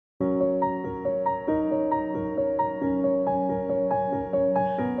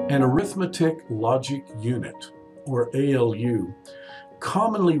An arithmetic logic unit, or ALU,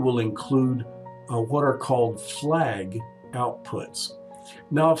 commonly will include what are called flag outputs.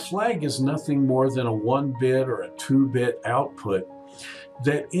 Now, a flag is nothing more than a 1-bit or a 2-bit output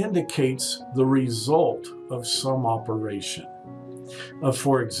that indicates the result of some operation.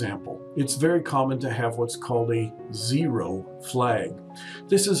 For example, it's very common to have what's called a 0 flag.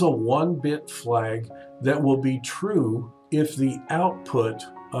 This is a 1-bit flag that will be true if the output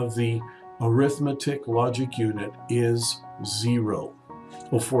of the arithmetic logic unit is 0.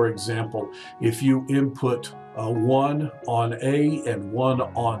 Well, for example, if you input a 1 on A and 1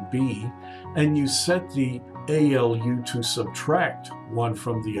 on B, and you set the ALU to subtract one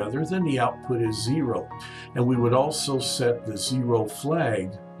from the other, then the output is 0. And we would also set the 0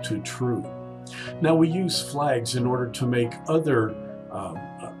 flag to true. Now, we use flags in order to make other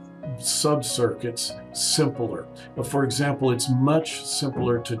sub-circuits simpler. For example, it's much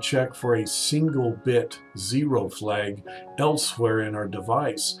simpler to check for a single bit 0 flag elsewhere in our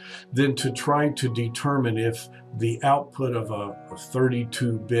device than to try to determine if the output of a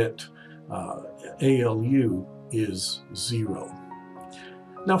 32-bit ALU is 0.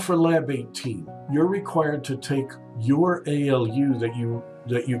 Now for Lab 18, you're required to take your ALU that you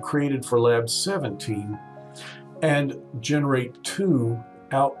created for Lab 17 and generate 2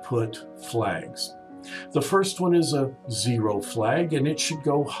 output flags. The first one is a 0 flag, and it should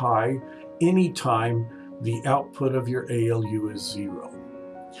go high anytime the output of your ALU is 0.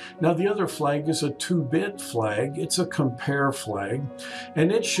 Now the other flag is a 2-bit flag. It's a compare flag,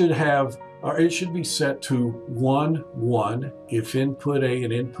 and it should be set to 1, 1 if input A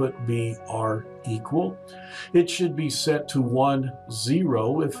and input B are equal. It should be set to 1,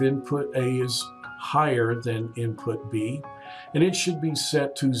 0 if input A is higher than input B. And it should be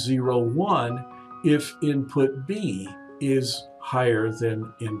set to 0, 1 if input B is higher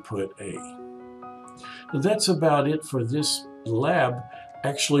than input A. Now that's about it for this lab.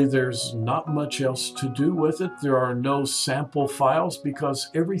 Actually, there's not much else to do with it. There are no sample files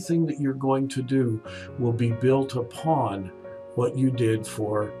because everything that you're going to do will be built upon what you did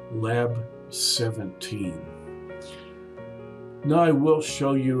for Lab 17. Now I will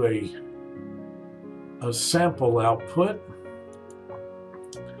show you a sample output.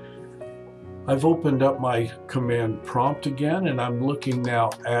 I've opened up my command prompt again, and I'm looking now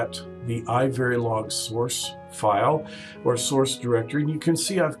at the iVerilog source file or source directory, and you can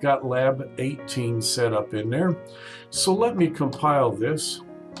see I've got Lab 18 set up in there. So let me compile this.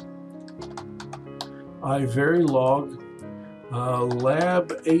 iVerilog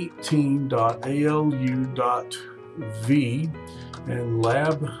lab18.alu.v and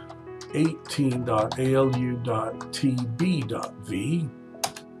lab18.alu.tb.v.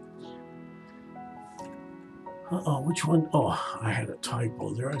 Which one? Oh, I had a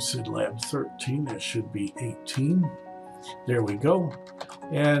typo there. I said Lab 13. That should be 18. There we go.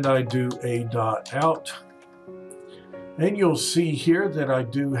 And I do a.out. And you'll see here that I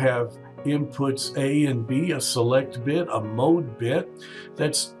do have inputs A and B, a select bit, a mode bit.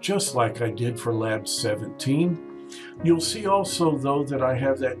 That's just like I did for Lab 17. You'll see also, though, that I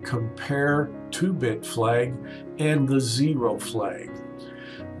have that compare 2-bit flag and the 0 flag.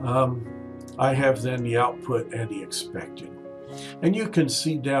 I have then the output and the expected. And you can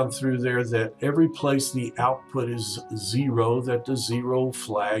see down through there that every place the output is 0, that the 0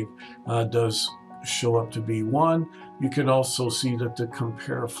 flag does show up to be 1. You can also see that the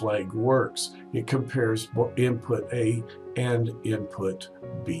compare flag works. It compares input A and input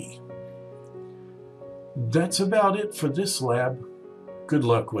B. That's about it for this lab. Good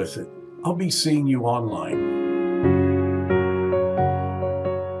luck with it. I'll be seeing you online.